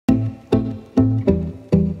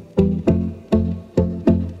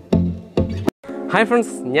Hi friends,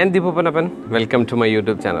 I am ponnappan-in. Welcome to my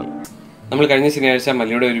YouTube channel. നമ്മൾ കഴിഞ്ഞ ശനിയാഴ്ച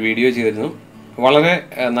മല്ലിയുടെ ഒരു വീഡിയോ ചെയ്തിരുന്നു. വളരെ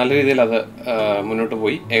നല്ല രീതിയിൽ അത് മുന്നോട്ട്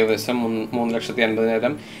പോയി. ഏകദേശം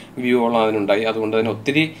 3,50,000 വ്യൂകളാണ് അതിനുണ്ടായി. അതുകൊണ്ട് തന്നെ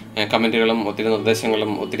ഒത്തിരി കമന്റുകളും ഒത്തിരി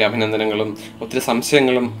നിർദ്ദേശങ്ങളും ഒത്തിരി അഭിനന്ദനങ്ങളും ഒത്തിരി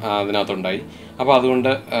സംശയങ്ങളും അതിനകത്തുണ്ടായി. അപ്പോൾ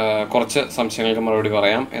അതുകൊണ്ട് കുറച്ച് സംശയങ്ങൾക്ക് മറുപടി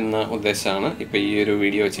പറയാം എന്ന ഉദ്ദേശമാണ് ഇപ്പോൾ ഈ ഒരു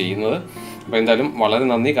വീഡിയോ ചെയ്യുന്നത്. അപ്പോൾ എന്തായാലും വളരെ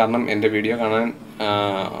നന്ദി. കാരണം എൻ്റെ വീഡിയോ കാണാൻ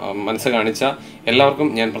മനസ്സ് കാണിച്ച എല്ലാവർക്കും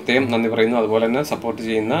ഞാൻ പ്രത്യേകം നന്ദി പറയുന്നു. അതുപോലെ തന്നെ സപ്പോർട്ട്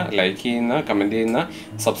ചെയ്യുന്ന, ലൈക്ക് ചെയ്യുന്ന, കമൻറ്റ് ചെയ്യുന്ന,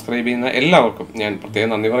 സബ്സ്ക്രൈബ് ചെയ്യുന്ന എല്ലാവർക്കും ഞാൻ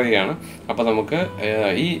പ്രത്യേകം നന്ദി പറയുകയാണ്. അപ്പോൾ നമുക്ക്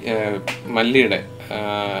ഈ മല്ലിയുടെ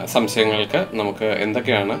സംശയങ്ങൾക്ക് നമുക്ക്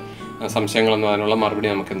എന്തൊക്കെയാണ് സംശയങ്ങളെന്നും അതിനുള്ള മറുപടി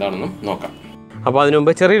നമുക്ക് എന്താണെന്നും നോക്കാം. അപ്പോൾ അതിനു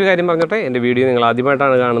മുമ്പ് ചെറിയൊരു കാര്യം പറഞ്ഞിട്ട്, എൻ്റെ വീഡിയോ നിങ്ങൾ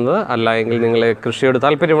ആദ്യമായിട്ടാണ് കാണുന്നത്, അല്ല എങ്കിൽ നിങ്ങൾ കൃഷിയോട്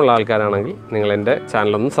താല്പര്യമുള്ള ആൾക്കാരാണെങ്കിൽ നിങ്ങൾ എൻ്റെ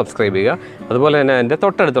ചാനലൊന്ന് സബ്സ്ക്രൈബ് ചെയ്യുക. അതുപോലെ തന്നെ എൻ്റെ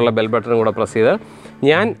തൊട്ടടുത്തുള്ള ബെൽ ബട്ടൺ കൂടെ പ്രസ് ചെയ്ത്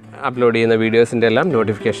ഞാൻ അപ്ലോഡ് ചെയ്യുന്ന വീഡിയോസിൻ്റെ എല്ലാം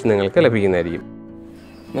നോട്ടിഫിക്കേഷൻ നിങ്ങൾക്ക് ലഭിക്കുന്നതായിരിക്കും.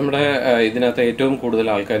 നമ്മുടെ ഇതിനകത്ത് ഏറ്റവും കൂടുതൽ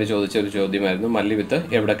ആൾക്കാർ ചോദിച്ച ഒരു ചോദ്യമായിരുന്നു മല്ലിവിത്ത്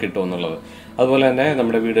എവിടെ കിട്ടുമെന്നുള്ളത്. അതുപോലെ തന്നെ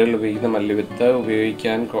നമ്മുടെ വീടുകളിൽ ഉപയോഗിക്കുന്ന മല്ലിവിത്ത്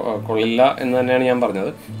ഉപയോഗിക്കാൻ കൊള്ളില്ല എന്ന് തന്നെയാണ് ഞാൻ പറഞ്ഞത്.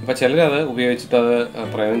 അപ്പോൾ ചിലരത് ഉപയോഗിച്ചിട്ട് അത്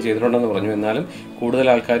പ്രയോജനം ചെയ്തിട്ടുണ്ടെന്ന് പറഞ്ഞു. എന്നാലും കൂടുതൽ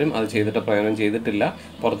ആൾക്കാരും അത് ചെയ്തിട്ട് പ്രയോജനം ചെയ്തിട്ടില്ല.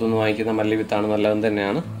 പുറത്തുനിന്ന് വാങ്ങിക്കുന്ന മല്ലിവിത്താണ് നല്ലതെന്ന്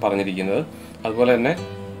തന്നെയാണ് പറഞ്ഞിരിക്കുന്നത്. അതുപോലെ തന്നെ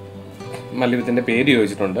മല്ലിവിത്തിൻ്റെ പേര്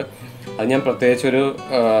ചോദിച്ചിട്ടുണ്ട്. അത് ഞാൻ പ്രത്യേകിച്ചൊരു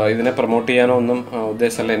ഇതിനെ പ്രൊമോട്ട് ചെയ്യാനോ ഒന്നും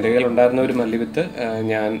ഉദ്ദേശമല്ല. എൻ്റെ കയ്യിലുണ്ടായിരുന്ന ഒരു മല്ലിവിത്ത്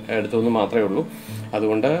ഞാൻ എടുത്തതെന്ന് മാത്രമേ ഉള്ളൂ.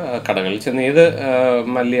 അതുകൊണ്ട് കടകളിൽ ചെന്ന് ഏത്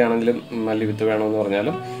മല്ലിയാണെങ്കിലും മല്ലിവിത്ത് വേണമെന്ന്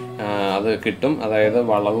പറഞ്ഞാലും അത് കിട്ടും. അതായത്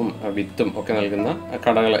വളവും വിത്തും ഒക്കെ നൽകുന്ന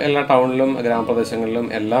കടകൾ എല്ലാ ടൗണിലും ഗ്രാമപ്രദേശങ്ങളിലും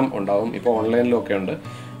എല്ലാം ഉണ്ടാവും. ഇപ്പോൾ ഓൺലൈനിലും ഒക്കെ ഉണ്ട്.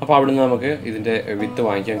 അപ്പോൾ അവിടുന്ന് നമുക്ക് ഇതിൻ്റെ വിത്ത്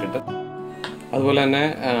വാങ്ങിക്കാൻ കിട്ടും. അതുപോലെ തന്നെ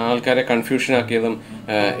ആൾക്കാരെ കൺഫ്യൂഷൻ ആക്കിയതും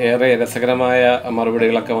ഏറെ രസകരമായ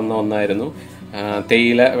മറുപടികളൊക്കെ വന്ന ഒന്നായിരുന്നു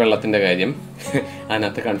തേയില വെള്ളത്തിൻ്റെ കാര്യം.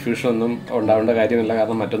 അതിനകത്ത് കൺഫ്യൂഷനൊന്നും ഉണ്ടാവേണ്ട കാര്യമില്ല.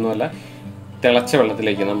 കാരണം മറ്റൊന്നുമല്ല, തിളച്ച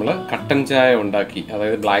വെള്ളത്തിലേക്ക് നമ്മൾ കട്ടൻ ചായ ഉണ്ടാക്കി,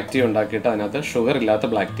 അതായത് ബ്ലാക്ക് ടീ ഉണ്ടാക്കിയിട്ട് അതിനകത്ത് ഷുഗർ ഇല്ലാത്ത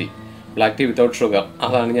ബ്ലാക്ക് ടീ വിത്തൗട്ട് ഷുഗർ,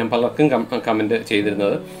 അതാണ് ഞാൻ പലർക്കും കമൻറ്റ്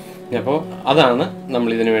ചെയ്തിരുന്നത്. അപ്പോൾ അതാണ് നമ്മൾ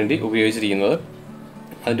ഇതിനു വേണ്ടി ഉപയോഗിച്ചിരിക്കുന്നത്.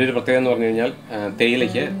 അതിൻ്റെ ഒരു പ്രത്യേകത എന്ന് പറഞ്ഞു കഴിഞ്ഞാൽ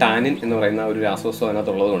തേയിലയ്ക്ക് ടാനിൻ എന്ന് പറയുന്ന ഒരു രാസവസ്തു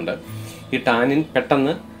അതിനകത്തുള്ളതുകൊണ്ട് ഈ ടാനിൻ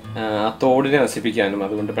പെട്ടെന്ന് ആ തോടിനെ നശിപ്പിക്കാനും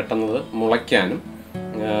അതുകൊണ്ട് പെട്ടെന്നത് മുളയ്ക്കാനും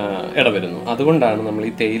ഇടവരുന്നു. അതുകൊണ്ടാണ് നമ്മൾ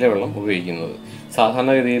ഈ തേയില വെള്ളം ഉപയോഗിക്കുന്നത്.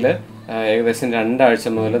 സാധാരണഗതിയിൽ ഏകദേശം 2 ആഴ്ച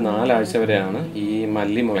മുതൽ 4 ആഴ്ച വരെയാണ് ഈ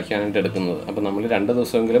മല്ലി മുളയ്ക്കാനായിട്ട് എടുക്കുന്നത്. അപ്പോൾ നമ്മൾ 2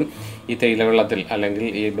 ദിവസമെങ്കിലും ഈ തേയില വെള്ളത്തിൽ അല്ലെങ്കിൽ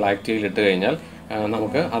ഈ ബ്ലാക്ക് ടീയിൽ ഇട്ട് കഴിഞ്ഞാൽ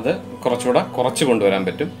നമുക്ക് അത് കുറച്ചുകൂടെ കുറച്ച് കൊണ്ടുവരാൻ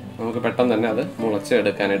പറ്റും. നമുക്ക് പെട്ടെന്ന് തന്നെ അത് മുളച്ച്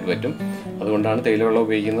എടുക്കാനായിട്ട് പറ്റും. അതുകൊണ്ടാണ് തേയില വെള്ളം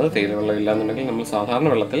ഉപയോഗിക്കുന്നത്. തേയില വെള്ളം ഇല്ലാന്നുണ്ടെങ്കിൽ നമ്മൾ സാധാരണ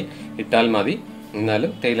വെള്ളത്തിൽ ഇട്ടാൽ മതി.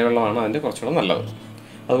 എന്നാലും തേയില വെള്ളമാണ് അതിൻ്റെ കുറച്ചുകൂടെ നല്ലത്.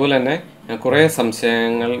 അതുപോലെ തന്നെ കുറേ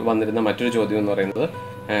സംശയങ്ങൾ വന്നിരുന്ന മറ്റൊരു ചോദ്യം എന്ന് പറയുന്നത്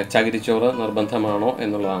ചകിരിച്ചോറ് നിർബന്ധമാണോ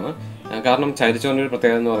എന്നുള്ളതാണ്. കാരണം ചകിരിച്ചോറിൻ്റെ ഒരു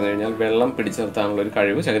പ്രത്യേകത എന്ന് പറഞ്ഞു കഴിഞ്ഞാൽ വെള്ളം പിടിച്ചു നിർത്താനുള്ള ഒരു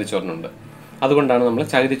കഴിവ് ചകിരിച്ചോറിനുണ്ട്. അതുകൊണ്ടാണ് നമ്മൾ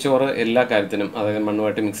ചകിരിച്ചോറ് എല്ലാ കാര്യത്തിനും, അതായത്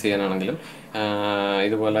മണ്ണുമായിട്ട് മിക്സ് ചെയ്യാനാണെങ്കിലും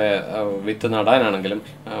ഇതുപോലെ വിത്ത് നടാനാണെങ്കിലും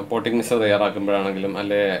പോട്ടിംഗ് മിക്സ് തയ്യാറാക്കുമ്പോഴാണെങ്കിലും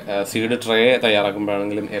അല്ലെ സീഡ് ട്രേ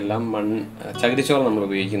തയ്യാറാക്കുമ്പോഴാണെങ്കിലും എല്ലാം ചകിരിച്ചോറ് നമ്മൾ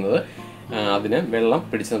ഉപയോഗിക്കുന്നത് അതിന് വെള്ളം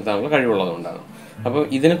പിടിച്ചു നിർത്താനുള്ള കഴിവുള്ളതുകൊണ്ടാണ്. അപ്പോൾ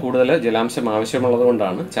ഇതിന് കൂടുതൽ ജലാംശം ആവശ്യമുള്ളത്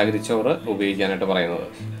കൊണ്ടാണ് ചകിരിച്ചോറ് ഉപയോഗിക്കാനായിട്ട് പറയുന്നത്.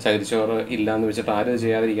 ചകിരിച്ചോറ് ഇല്ലയെന്ന് വെച്ചിട്ട് ആരും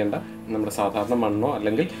ചെയ്യാതിരിക്കേണ്ട. നമ്മുടെ സാധാരണ മണ്ണോ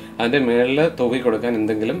അല്ലെങ്കിൽ അതിൻ്റെ മേളിൽ തൂക്കി കൊടുക്കാൻ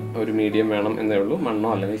എന്തെങ്കിലും ഒരു മീഡിയം വേണം എന്നേ ഉള്ളൂ.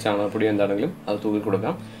 മണ്ണോ അല്ലെങ്കിൽ ചാണകപ്പൊടിയോ എന്താണെങ്കിലും അത് തൂക്കി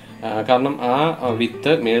കൊടുക്കാം. കാരണം ആ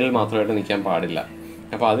വിത്ത് മേളിൽ മാത്രമായിട്ട് നിൽക്കാൻ പാടില്ല.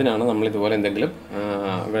 അപ്പോൾ അതിനാണ് നമ്മൾ ഇതുപോലെ എന്തെങ്കിലും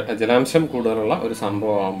ജലാംശം കൂടുതലുള്ള ഒരു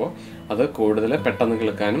സംഭവമാകുമ്പോൾ അത് കൂടുതൽ പെട്ടെന്ന്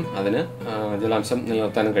കിളുക്കാനും അതിന് ജലാംശം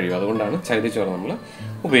നിലനിർത്താനും കഴിയും. അതുകൊണ്ടാണ് ചകിരിച്ചോറ് നമ്മൾ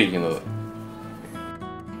ഉപയോഗിക്കുന്നത്.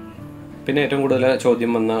 പിന്നെ ഏറ്റവും കൂടുതൽ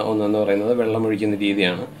ചോദ്യം വന്ന ഒന്നെന്ന് പറയുന്നത് വെള്ളം ഒഴിക്കുന്ന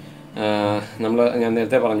രീതിയാണ്. ഞാൻ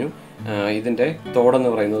നേരത്തെ പറഞ്ഞു ഇതിൻ്റെ തോടെന്ന്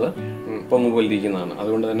പറയുന്നത് പൊങ്ങുപോലിരിക്കുന്നതാണ്.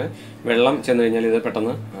 അതുകൊണ്ട് തന്നെ വെള്ളം ചെന്ന് കഴിഞ്ഞാൽ ഇത്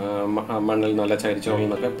പെട്ടെന്ന് മണ്ണിൽ നല്ല ചകിരിച്ചോറിൽ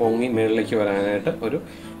നിന്നൊക്കെ പൊങ്ങി മുകളിലേക്ക് വരാനായിട്ട് ഒരു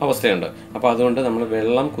അവസ്ഥയുണ്ട്. അപ്പോൾ അതുകൊണ്ട് നമ്മൾ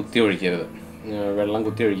വെള്ളം കുത്തി ഒഴിക്കരുത്. വെള്ളം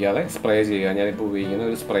കുത്തി ഒഴിക്കാതെ സ്പ്രേ ചെയ്യുക. ഞാനിപ്പോൾ ഉപയോഗിക്കുന്ന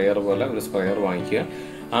ഒരു സ്പ്രെയർ പോലെ ഒരു സ്പ്രെയർ വാങ്ങിക്കുക.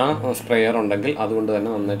 ആ സ്പ്രെയർ ഉണ്ടെങ്കിൽ അതുകൊണ്ട് തന്നെ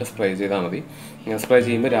നന്നായിട്ട് സ്പ്രേ ചെയ്താൽ മതി. സ്പ്രേ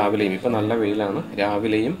ചെയ്യുമ്പോൾ രാവിലെയും, ഇപ്പോൾ നല്ല വെയിലാണ്,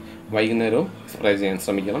 രാവിലെയും വൈകുന്നേരവും സ്പ്രേ ചെയ്യാൻ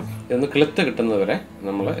ശ്രമിക്കണം. ഇതൊന്ന് കിളുത്ത് കിട്ടുന്നതുവരെ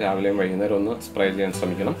നമ്മൾ രാവിലെയും വൈകുന്നേരം ഒന്ന് സ്പ്രേ ചെയ്യാൻ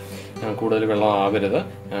ശ്രമിക്കണം. കൂടുതൽ വെള്ളം ആവരുത്.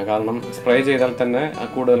 കാരണം സ്പ്രേ ചെയ്താൽ തന്നെ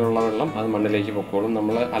കൂടുതലുള്ള വെള്ളം അത് മണ്ണിലേക്ക് പൊക്കോളും.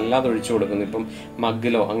 നമ്മൾ അല്ലാതെ ഒഴിച്ചു കൊടുക്കുന്നു, ഇപ്പം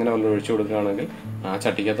മഗ്ഗിലോ അങ്ങനെ വല്ലതും ഒഴിച്ചു കൊടുക്കുകയാണെങ്കിൽ ആ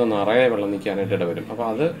ചട്ടിക്കകത്ത് നിറയെ വെള്ളം നിൽക്കാനായിട്ട് ഇടവരും. അപ്പോൾ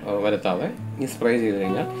അത് വരുത്താതെ ഈ സ്പ്രേ ചെയ്ത്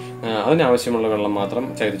കഴിഞ്ഞാൽ അതിനാവശ്യമുള്ള വെള്ളം മാത്രം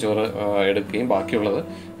ചകിരിച്ചോറ് എടുക്കുകയും ബാക്കിയുള്ളത്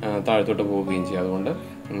താഴത്തോട്ട് പോവുകയും ചെയ്യും. അതുകൊണ്ട്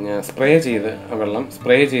വെള്ളം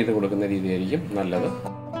സ്പ്രേ ചെയ്ത് കൊടുക്കുന്ന രീതിയായിരിക്കും നല്ലത്.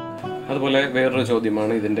 അതുപോലെ വേറൊരു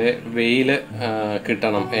ചോദ്യമാണ് ഇതിൻ്റെ വെയിൽ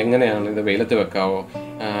കിട്ടണം, എങ്ങനെയാണ് ഇത് വെയിലത്ത് വെക്കാവോ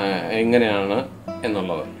എങ്ങനെയാണ്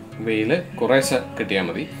എന്നുള്ളത്. വെയിൽ കുറേശ്ശെ കിട്ടിയാൽ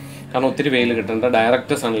മതി. കാരണം ഒത്തിരി വെയിൽ കിട്ടേണ്ട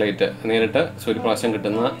ഡയറക്റ്റ് സൺലൈറ്റ് നേരിട്ട് സൂര്യപ്രകാശം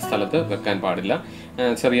കിട്ടുന്ന സ്ഥലത്ത് വെക്കാൻ പാടില്ല.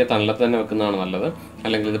 ചെറിയ തണലത്ത് തന്നെ വെക്കുന്നതാണ് നല്ലത്.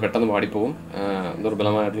 അല്ലെങ്കിൽ ഇത് പെട്ടെന്ന് വാടിപ്പോവും.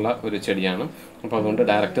 ദുർബലമായിട്ടുള്ള ഒരു ചെടിയാണ്. അപ്പോൾ അതുകൊണ്ട്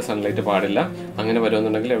ഡയറക്റ്റ് സൺലൈറ്റ് പാടില്ല. അങ്ങനെ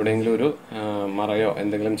വരുമെന്നുണ്ടെങ്കിൽ എവിടെയെങ്കിലും ഒരു മറയോ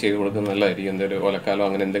എന്തെങ്കിലും ചെയ്ത് കൊടുക്കുന്നത് നല്ലതായിരിക്കും. എന്തെങ്കിലും ഓലക്കാലോ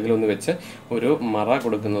അങ്ങനെ എന്തെങ്കിലും ഒന്ന് വെച്ച് ഒരു മറ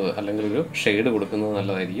കൊടുക്കുന്നത് അല്ലെങ്കിൽ ഒരു ഷെയ്ഡ് കൊടുക്കുന്നത്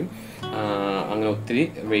നല്ലതായിരിക്കും. അങ്ങനെ ഒത്തിരി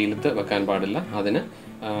വെയിലത്ത് വെക്കാൻ പാടില്ല. അതിന്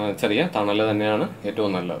ചെറിയ തണൽ തന്നെയാണ്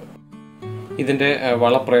ഏറ്റവും നല്ലത്. ഇതിൻ്റെ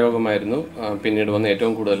വളപ്രയോഗമായിരുന്നു പിന്നീട് വന്ന്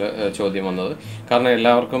ഏറ്റവും കൂടുതൽ ചോദ്യം വന്നത്. കാരണം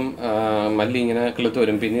എല്ലാവർക്കും മല്ലി ഇങ്ങനെ കിളുത്ത്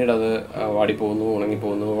വരും, പിന്നീട് അത് വാടിപ്പോകുന്നു,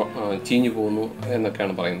 ഉണങ്ങിപ്പോകുന്നു, ചീഞ്ഞു പോകുന്നു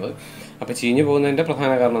എന്നൊക്കെയാണ് പറയുന്നത്. അപ്പോൾ ചീഞ്ഞു പോകുന്നതിൻ്റെ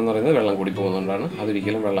പ്രധാന കാരണം എന്ന് പറയുന്നത് വെള്ളം കൂടി പോകുന്നതുകൊണ്ടാണ്.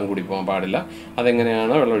 അതൊരിക്കലും വെള്ളം കൂടി പോകാൻ പാടില്ല.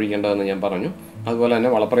 അതെങ്ങനെയാണ് വെള്ളം ഒഴിക്കേണ്ടതെന്ന് ഞാൻ പറഞ്ഞു. അതുപോലെ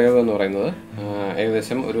തന്നെ വളപ്രയോഗം എന്ന് പറയുന്നത്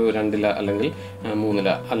ഏകദേശം ഒരു 2 ഇല അല്ലെങ്കിൽ 3 ഇല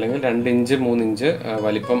അല്ലെങ്കിൽ 2 ഇഞ്ച് 3 ഇഞ്ച്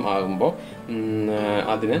വലിപ്പം ആകുമ്പോൾ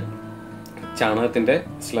അതിന് ചാണകത്തിൻ്റെ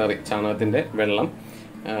സ്ലറി, ചാണകത്തിൻ്റെ വെള്ളം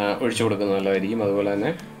ഒഴിച്ചു കൊടുക്കുന്നത് നല്ലതായിരിക്കും. അതുപോലെ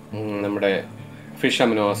തന്നെ നമ്മുടെ ഫിഷ്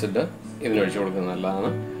അമിനോ ആസിഡ് ഇതിനൊഴിച്ചു കൊടുക്കുന്നത് നല്ലതാണ്.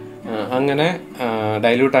 അങ്ങനെ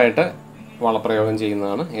ഡൈല്യൂട്ടായിട്ട് വളപ്രയോഗം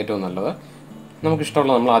ചെയ്യുന്നതാണ് ഏറ്റവും നല്ലത്.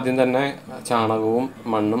 നമുക്കിഷ്ടമുള്ള നമ്മൾ ആദ്യം തന്നെ ചാണകവും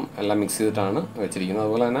മണ്ണും എല്ലാം മിക്സ് ചെയ്തിട്ടാണ് വെച്ചിരിക്കുന്നത്.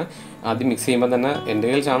 അതുപോലെ തന്നെ ആദ്യം മിക്സ് ചെയ്യുമ്പോൾ തന്നെ എൻ്റെ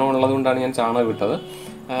കയ്യിൽ ചാണകം ഉള്ളത് കൊണ്ടാണ് ഞാൻ ചാണകം ഇട്ടത്.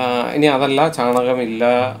 ഇനി അതല്ല, ചാണകമില്ല,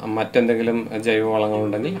 മറ്റെന്തെങ്കിലും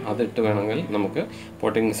ജൈവവളങ്ങളുണ്ടെങ്കിൽ അതിട്ട് വേണമെങ്കിൽ നമുക്ക്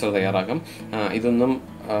പോട്ടിംഗ് മിക്സർ തയ്യാറാക്കാം. ഇതൊന്നും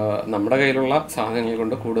നമ്മുടെ കയ്യിലുള്ള സാധനങ്ങൾ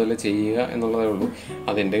കൊണ്ട് കൂടുതൽ ചെയ്യുക എന്നുള്ളതേ ഉള്ളൂ.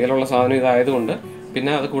 അതെൻ്റെ കയ്യിലുള്ള സാധനം ഇതായതുകൊണ്ട്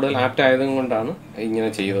പിന്നെ അത് കൂടുതൽ ആപ്റ്റ് ആയതും കൊണ്ടാണ് ഇങ്ങനെ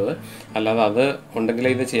ചെയ്തത്. അല്ലാതെ അത്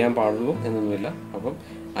ഉണ്ടെങ്കിലേ ഇത് ചെയ്യാൻ പാടുള്ളൂ എന്നൊന്നുമില്ല. അപ്പം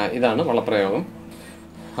ഇതാണ് വളപ്രയോഗം.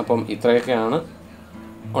 അപ്പം ഇത്രയൊക്കെയാണ്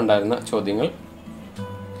ഉണ്ടായിരുന്ന ചോദ്യങ്ങൾ.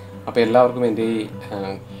 അപ്പോൾ എല്ലാവർക്കും എൻ്റെ ഈ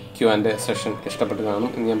Q&A സെഷൻ ഇഷ്ടപ്പെട്ട് കാണും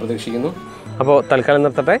എന്ന് ഞാൻ പ്രതീക്ഷിക്കുന്നു. അപ്പോൾ തൽക്കാലം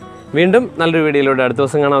നിർത്തട്ടെ. വീണ്ടും നല്ലൊരു വീഡിയോയിലൂടെ അടുത്ത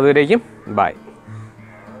ദിവസം കാണാം. അതുവരേക്കും ബൈ.